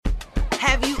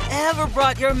Have you ever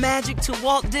brought your magic to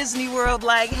Walt Disney World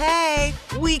like, hey,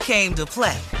 we came to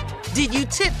play? Did you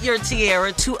tip your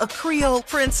tiara to a Creole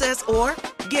princess or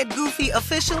get goofy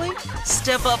officially?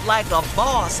 Step up like a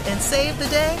boss and save the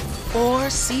day? Or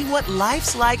see what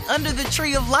life's like under the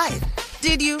tree of life?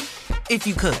 Did you? If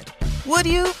you could. Would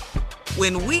you?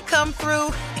 When we come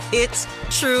through, it's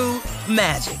true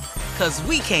magic. 'Cause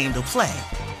we came to play.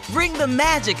 Bring the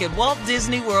magic at Walt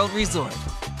Disney World Resort.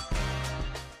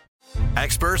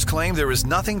 Experts claim there is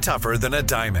nothing tougher than a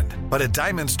diamond. But at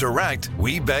Diamonds Direct,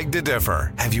 we beg to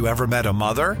differ. Have you ever met a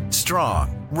mother?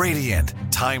 Strong, radiant,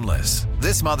 timeless.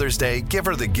 This Mother's Day, give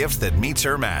her the gift that meets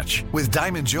her match. With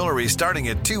diamond jewelry starting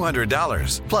at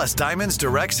 $200. Plus Diamonds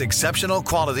Direct's exceptional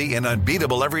quality and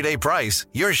unbeatable everyday price,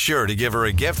 you're sure to give her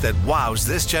a gift that wows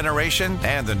this generation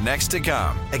and the next to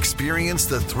come. Experience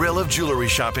the thrill of jewelry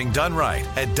shopping done right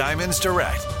at Diamonds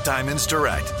Direct. Diamonds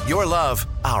Direct. Your love,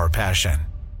 our passion.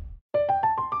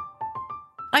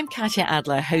 I'm Katya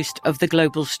Adler, host of The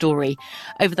Global Story.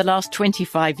 Over the last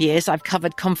 25 years, I've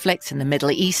covered conflicts in the Middle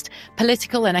East,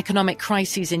 political and economic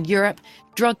crises in Europe,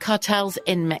 drug cartels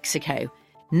in Mexico.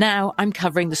 Now I'm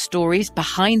covering the stories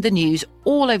behind the news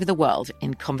all over the world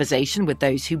in conversation with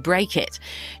those who break it.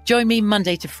 Join me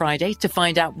Monday to Friday to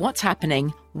find out what's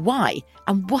happening, why,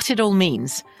 and what it all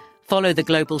means. Follow The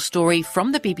Global Story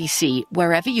from the BBC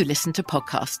wherever you listen to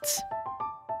podcasts.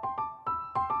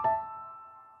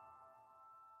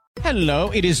 Hello,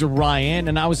 it is Ryan,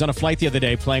 and I was on a flight the other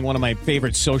day playing one of my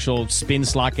favorite social spin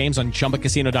slot games on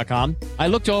ChumbaCasino.com. I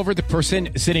looked over at the person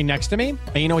sitting next to me,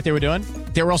 and you know what they were doing?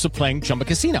 They were also playing Chumba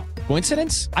Casino.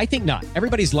 Coincidence? I think not.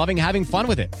 Everybody's loving having fun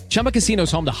with it. Chumba Casino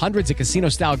is home to hundreds of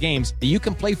casino-style games that you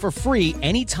can play for free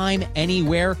anytime,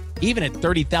 anywhere, even at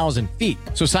 30,000 feet.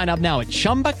 So sign up now at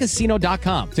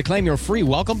ChumbaCasino.com to claim your free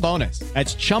welcome bonus.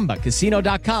 That's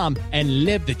ChumbaCasino.com and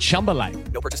live the Chumba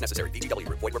life. No purchase necessary. VGW.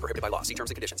 Void where prohibited by law. See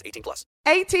terms and conditions. 18+.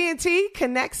 AT&T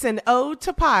connects an ode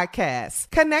to podcasts.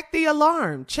 Connect the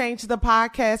alarm. Change the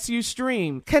podcast you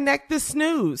stream. Connect the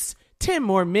snooze. 10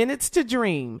 more minutes to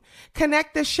dream.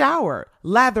 Connect the shower.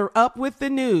 Lather up with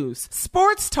the news.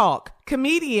 Sports talk,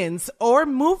 comedians, or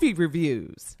movie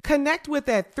reviews. Connect with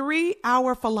that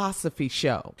 3-hour philosophy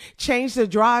show. Change the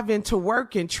drive into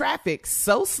work in traffic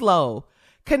so slow.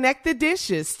 Connect the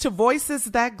dishes to voices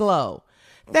that glow.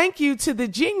 Thank you to the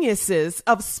geniuses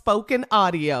of spoken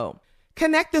audio.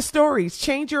 Connect the stories,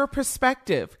 change your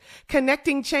perspective.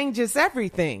 Connecting changes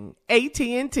everything.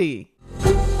 AT&T.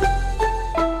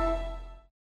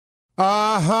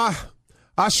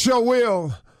 I sure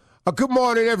will. Good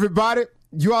morning, everybody.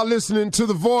 You are listening to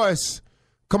The Voice.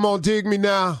 Come on, dig me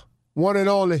now. One and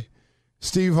only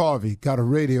Steve Harvey got a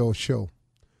radio show.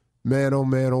 Man, oh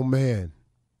man, oh man.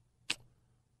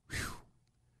 Whew.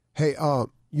 Hey,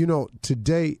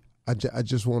 today I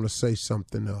just want to say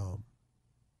something that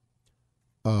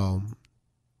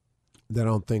I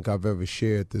don't think I've ever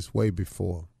shared this way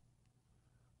before.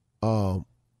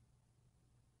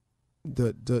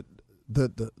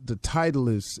 The title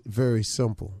is very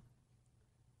simple,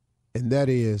 and that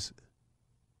is,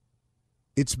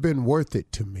 it's been worth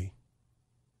it to me.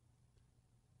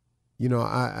 You know,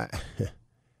 I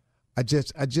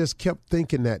just kept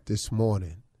thinking that this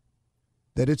morning,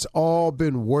 that it's all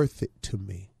been worth it to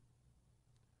me.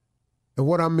 And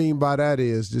what I mean by that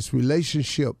is this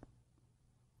relationship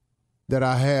that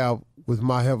I have with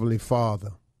my Heavenly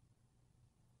Father,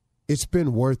 it's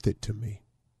been worth it to me.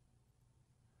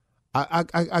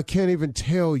 I can't even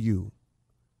tell you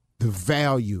the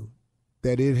value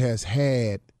that it has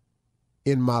had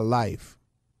in my life.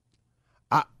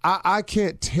 I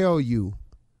can't tell you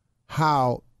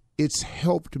how it's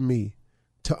helped me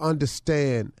to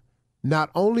understand not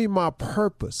only my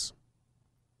purpose,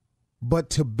 but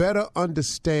to better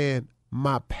understand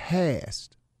my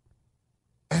past.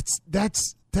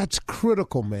 That's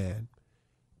critical, man,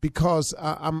 because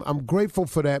I'm grateful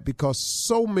for that, because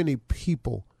so many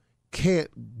people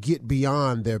can't get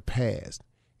beyond their past,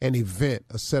 an event,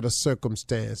 a set of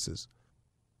circumstances,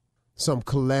 some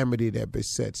calamity that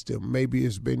besets them. Maybe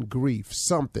it's been grief,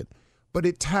 something, but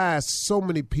it ties so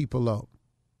many people up.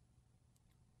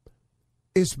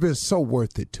 It's been so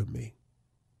worth it to me.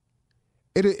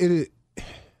 It's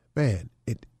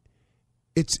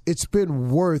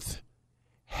been worth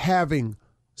having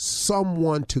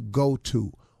someone to go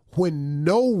to when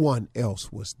no one else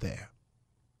was there.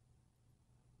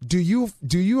 Do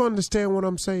you understand what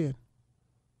I'm saying?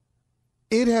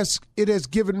 It has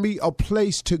given me a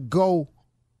place to go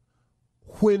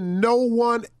when no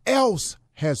one else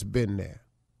has been there.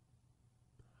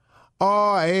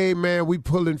 Oh, hey man, we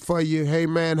pulling for you. Hey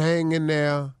man, hang in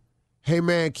there. Hey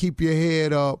man, keep your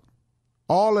head up.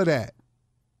 All of that.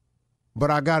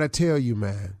 But I got to tell you,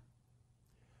 man,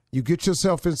 you get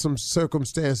yourself in some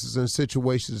circumstances and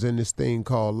situations in this thing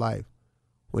called life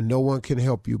when no one can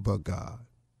help you but God.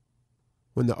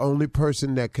 When the only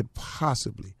person that could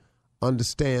possibly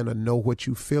understand or know what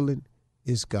you're feeling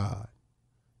is God.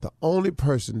 The only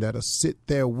person that'll sit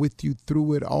there with you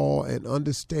through it all and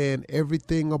understand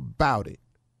everything about it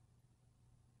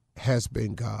has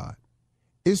been God.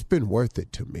 It's been worth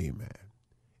it to me, man.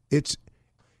 It's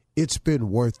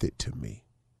been worth it to me.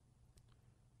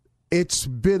 It's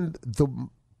been the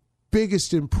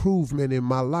biggest improvement in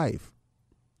my life.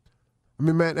 I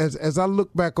mean, man, as I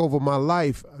look back over my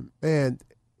life, man,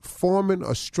 forming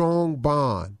a strong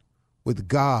bond with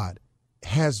God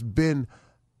has been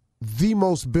the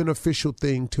most beneficial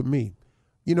thing to me.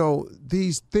 You know,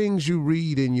 these things you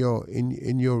read in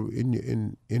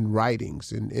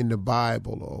writings in the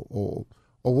Bible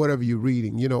or whatever you're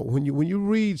reading, you know, when you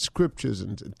read scriptures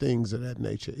and things of that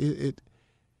nature,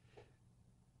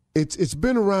 it's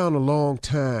been around a long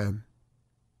time.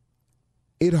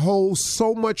 It holds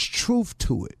so much truth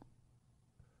to it.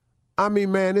 I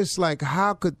mean, man, it's like,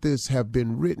 how could this have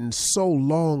been written so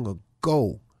long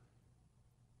ago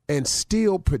and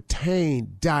still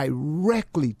pertain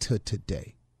directly to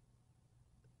today?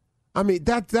 I mean,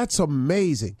 that's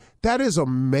amazing. That is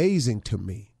amazing to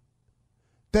me.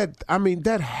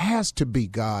 That has to be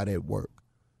God at work.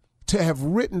 To have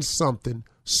written something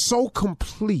so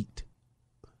complete,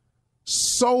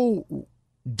 so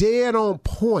dead on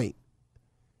point,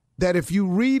 that if you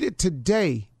read it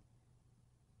today,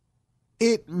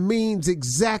 it means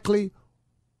exactly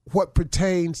what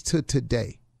pertains to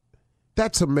today.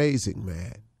 That's amazing,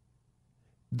 man.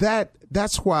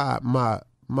 That's why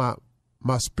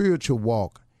my spiritual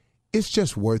walk, it's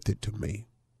just worth it to me.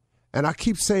 And I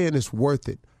keep saying it's worth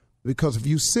it because if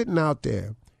you sitting out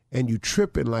there and you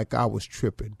tripping like I was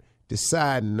tripping,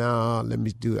 deciding,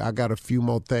 I got a few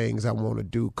more things I want to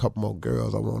do, a couple more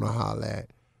girls I want to holler at,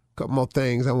 a couple more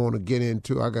things I want to get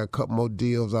into, I got a couple more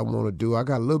deals I want to do, I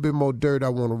got a little bit more dirt I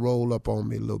want to roll up on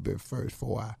me a little bit first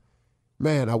before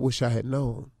I wish I had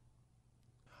known.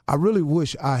 I really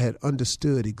wish I had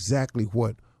understood exactly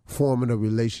what forming a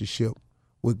relationship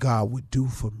with God would do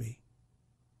for me.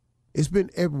 It's been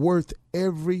worth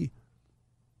every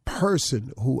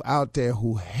person who out there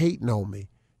who hating on me,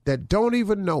 that don't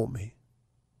even know me.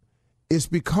 It's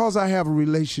because I have a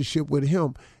relationship with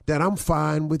him that I'm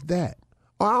fine with that.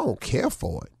 I don't care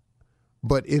for it,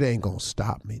 but it ain't gonna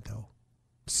stop me though.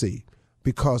 See,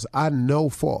 because I know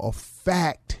for a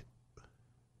fact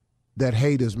that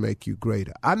haters make you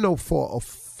greater. I know for a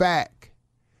fact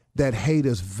that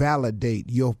haters validate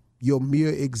your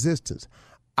mere existence.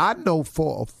 I know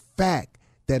for a fact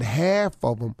that half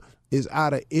of them is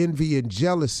out of envy and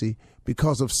jealousy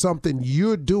because of something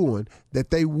you're doing that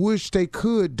they wish they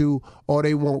could do or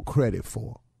they want credit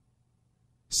for.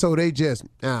 So they just,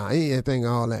 anything,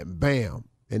 all that, bam.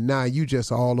 And now you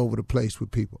just all over the place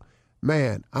with people.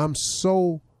 Man, I'm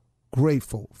so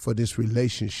grateful for this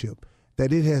relationship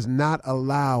that it has not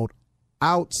allowed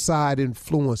outside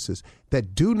influences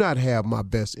that do not have my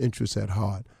best interests at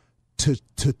heart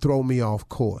to throw me off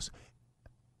course.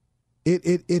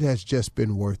 It has just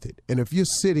been worth it. And if you're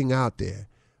sitting out there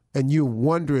and you're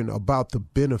wondering about the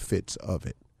benefits of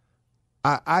it,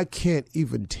 I can't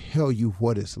even tell you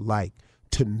what it's like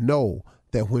to know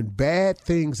that when bad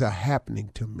things are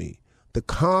happening to me, the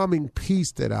calming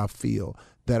peace that I feel,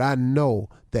 that I know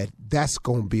that that's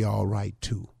going to be all right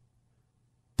too.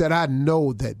 That I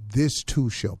know that this too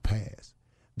shall pass.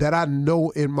 That I know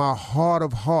in my heart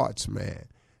of hearts, man,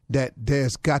 that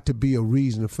there's got to be a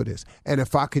reason for this. And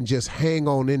if I can just hang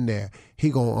on in there, he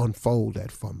going to unfold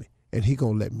that for me. And he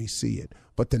going to let me see it.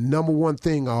 But the number one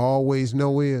thing I always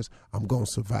know is I'm going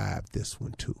to survive this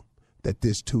one too. That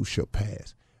this too shall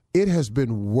pass. It has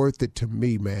been worth it to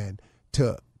me, man,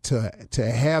 to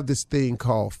have this thing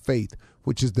called faith,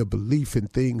 which is the belief in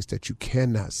things that you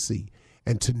cannot see.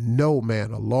 And to know,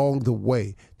 man, along the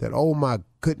way that, oh my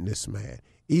goodness, man,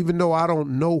 even though I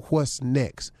don't know what's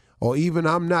next, or even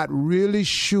I'm not really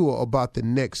sure about the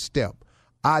next step,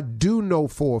 I do know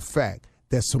for a fact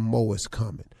that some more is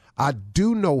coming. I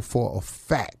do know for a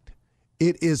fact,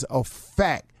 it is a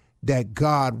fact that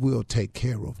God will take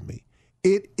care of me.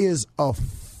 It is a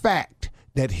fact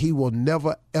that he will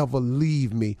never, ever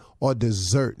leave me or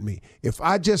desert me. If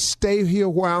I just stay here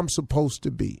where I'm supposed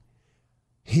to be,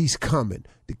 he's coming.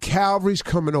 The Calvary's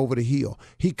coming over the hill.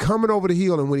 He coming over the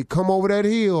hill, and when he come over that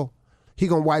hill, he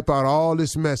gonna wipe out all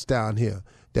this mess down here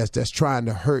that's trying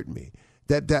to hurt me.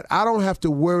 That I don't have to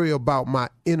worry about my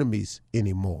enemies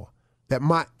anymore. That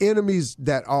my enemies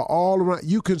that are all around,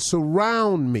 you can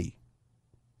surround me.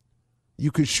 You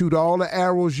can shoot all the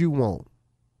arrows you want.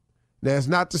 Now, it's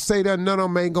not to say that none of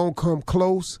them ain't going to come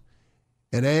close,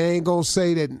 and I ain't going to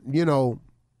say that,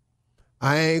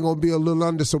 I ain't going to be a little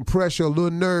under some pressure, a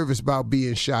little nervous about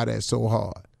being shot at so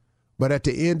hard. But at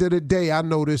the end of the day, I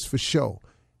know this for sure.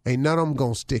 Ain't none of them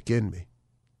going to stick in me.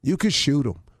 You can shoot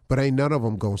them, but ain't none of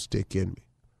them going to stick in me.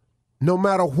 No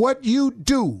matter what you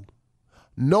do,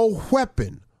 no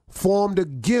weapon formed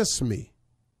against me.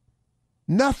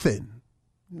 Nothing.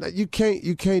 You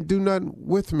can't do nothing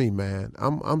with me, man.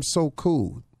 I'm so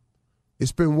cool.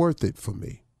 It's been worth it for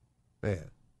me, man.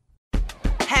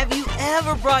 Have you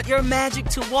ever brought your magic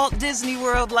to Walt Disney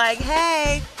World like,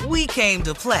 hey, we came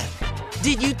to play?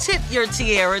 Did you tip your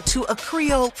tiara to a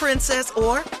Creole princess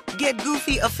or get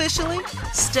goofy officially?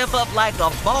 Step up like a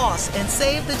boss and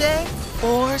save the day?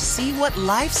 Or see what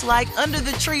life's like under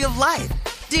the tree of life?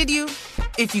 Did you?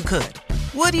 If you could.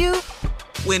 Would you?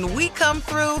 When we come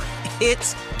through,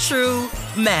 it's true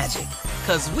magic.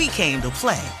 'Cause we came to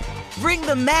play. Bring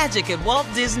the magic at Walt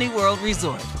Disney World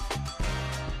Resort.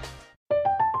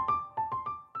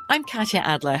 I'm Katya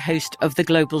Adler, host of The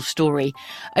Global Story.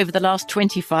 Over the last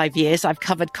 25 years, I've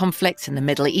covered conflicts in the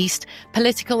Middle East,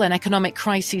 political and economic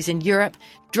crises in Europe,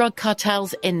 drug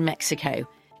cartels in Mexico.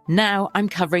 Now I'm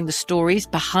covering the stories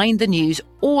behind the news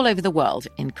all over the world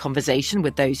in conversation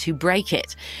with those who break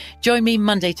it. Join me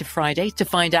Monday to Friday to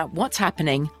find out what's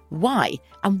happening, why,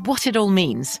 and what it all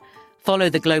means. Follow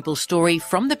The Global Story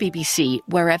from the BBC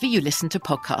wherever you listen to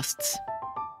podcasts.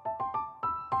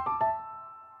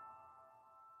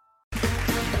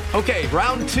 Okay,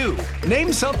 round two.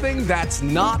 Name something that's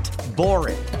not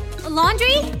boring. A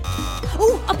laundry?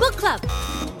 Ooh, a book club.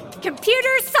 Computer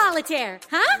solitaire,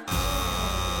 huh?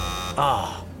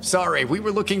 Ah, sorry, we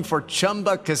were looking for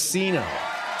Chumba Casino.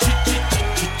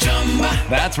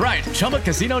 That's right,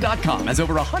 ChumbaCasino.com has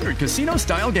over 100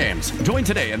 casino-style games. Join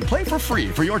today and play for free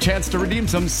for your chance to redeem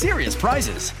some serious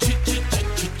prizes.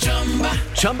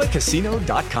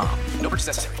 ChumbaCasino.com. No purchase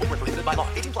necessary. Void where prohibited by law.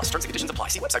 18+ terms and conditions apply.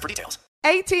 See website for details.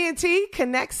 AT&T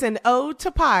connects an ode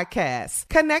to podcasts.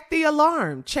 Connect the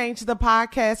alarm. Change the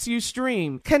podcast you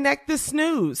stream. Connect the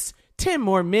snooze. 10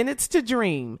 more minutes to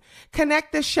dream.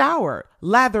 Connect the shower.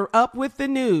 Lather up with the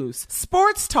news.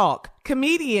 Sports talk,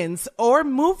 comedians, or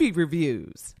movie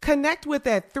reviews. Connect with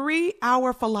that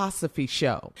 3-hour philosophy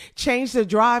show. Change the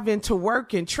drive into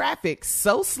work in traffic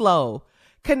so slow.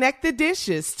 Connect the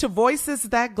dishes to voices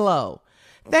that glow.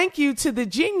 Thank you to the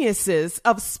geniuses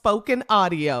of spoken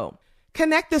audio.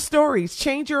 Connect the stories,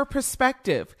 change your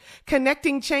perspective.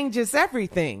 Connecting changes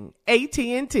everything.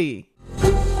 AT&T.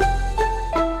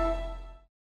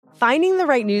 Finding the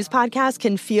right news podcast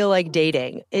can feel like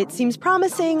dating. It seems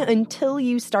promising until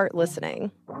you start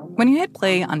listening. When you hit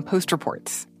play on Post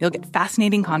Reports, you'll get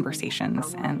fascinating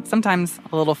conversations and sometimes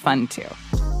a little fun, too.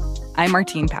 I'm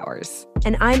Martine Powers.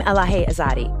 And I'm Elahe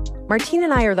Azadi. Martine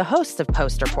and I are the hosts of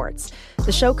Post Reports.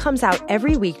 The show comes out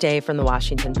every weekday from The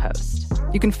Washington Post.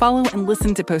 You can follow and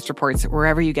listen to Post Reports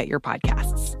wherever you get your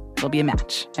podcasts. It'll be a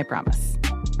match, I promise.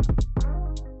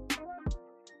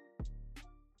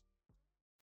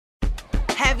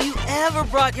 Have you ever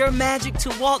brought your magic to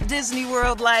Walt Disney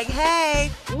World like, hey,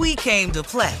 we came to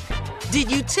play? Did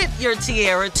you tip your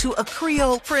tiara to a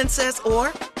Creole princess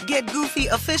or get goofy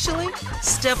officially?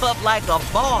 Step up like a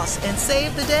boss and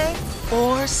save the day?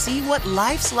 Or see what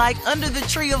life's like under the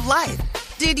tree of life?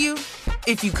 Did you?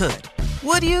 If you could.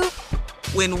 Would you?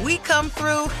 When we come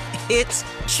through, it's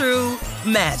true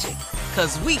magic.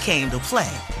 'Cause we came to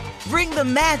play. Bring the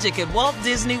magic at Walt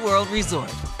Disney World Resort.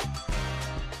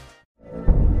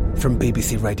 From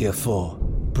BBC Radio 4,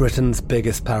 Britain's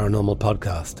biggest paranormal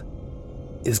podcast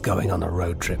is going on a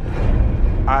road trip.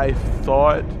 I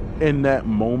thought in that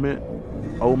moment,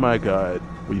 oh my God,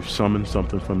 we've summoned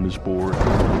something from this board.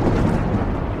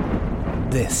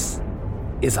 This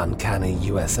is Uncanny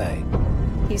USA.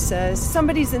 He says,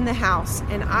 somebody's in the house,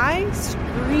 and I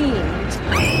screamed.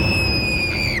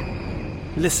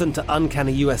 Listen to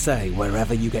Uncanny USA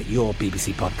wherever you get your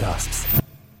BBC podcasts,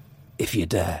 if you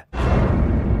dare.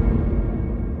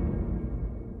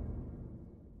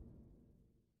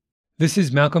 This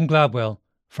is Malcolm Gladwell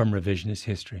from Revisionist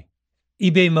History.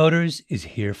 eBay Motors is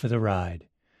here for the ride.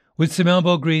 With some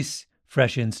elbow grease,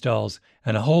 fresh installs,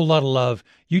 and a whole lot of love,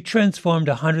 you transformed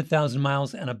 100,000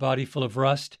 miles and a body full of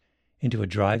rust into a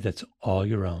drive that's all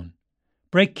your own.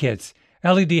 Brake kits,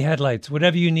 LED headlights,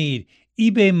 whatever you need,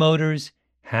 eBay Motors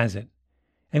has it.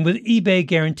 And with eBay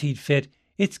Guaranteed Fit,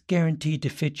 it's guaranteed to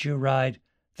fit your ride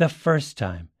the first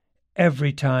time,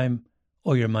 every time,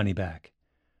 or your money back.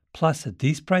 Plus, at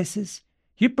these prices,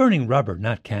 you're burning rubber,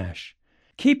 not cash.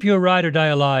 Keep your ride or die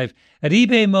alive at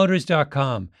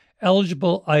ebaymotors.com.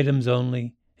 Eligible items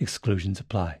only. Exclusions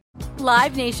apply.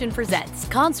 Live Nation presents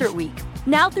Concert Week.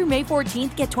 Now through May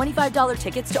 14th, get $25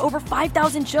 tickets to over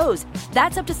 5,000 shows.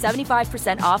 That's up to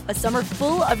 75% off a summer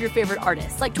full of your favorite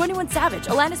artists like 21 Savage,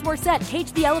 Alanis Morissette,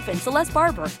 Cage the Elephant, Celeste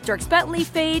Barber, Dierks Bentley,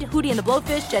 Fade, Hootie and the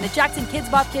Blowfish, Janet Jackson,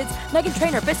 Kidz Bop Kids, Meghan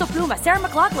Trainor, Peso Pluma, Sarah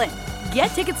McLachlan. Get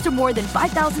tickets to more than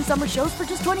 5,000 summer shows for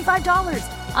just $25.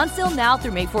 Until now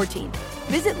through May 14th.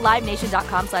 Visit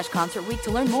LiveNation.com/Concert Week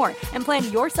to learn more and plan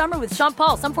your summer with Sean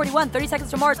Paul, Sum 41, 30 Seconds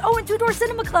to Mars, and Two Door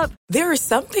Cinema Club. There are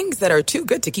some things that are too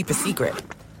good to keep a secret.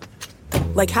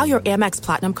 Like how your Amex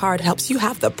Platinum card helps you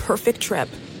have the perfect trip.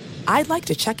 I'd like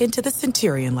to check into the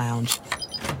Centurion Lounge.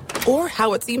 Or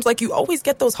how it seems like you always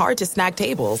get those hard-to-snag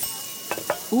tables.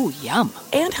 Ooh, yum.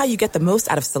 And how you get the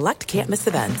most out of select can't-miss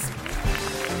events.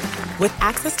 With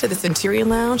access to the Centurion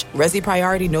Lounge, Resi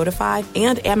Priority Notified,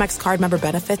 and Amex card member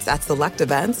benefits at select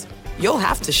events, you'll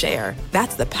have to share.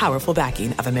 That's the powerful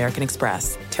backing of American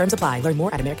Express. Terms apply. Learn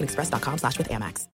more at americanexpress.com/withAmex.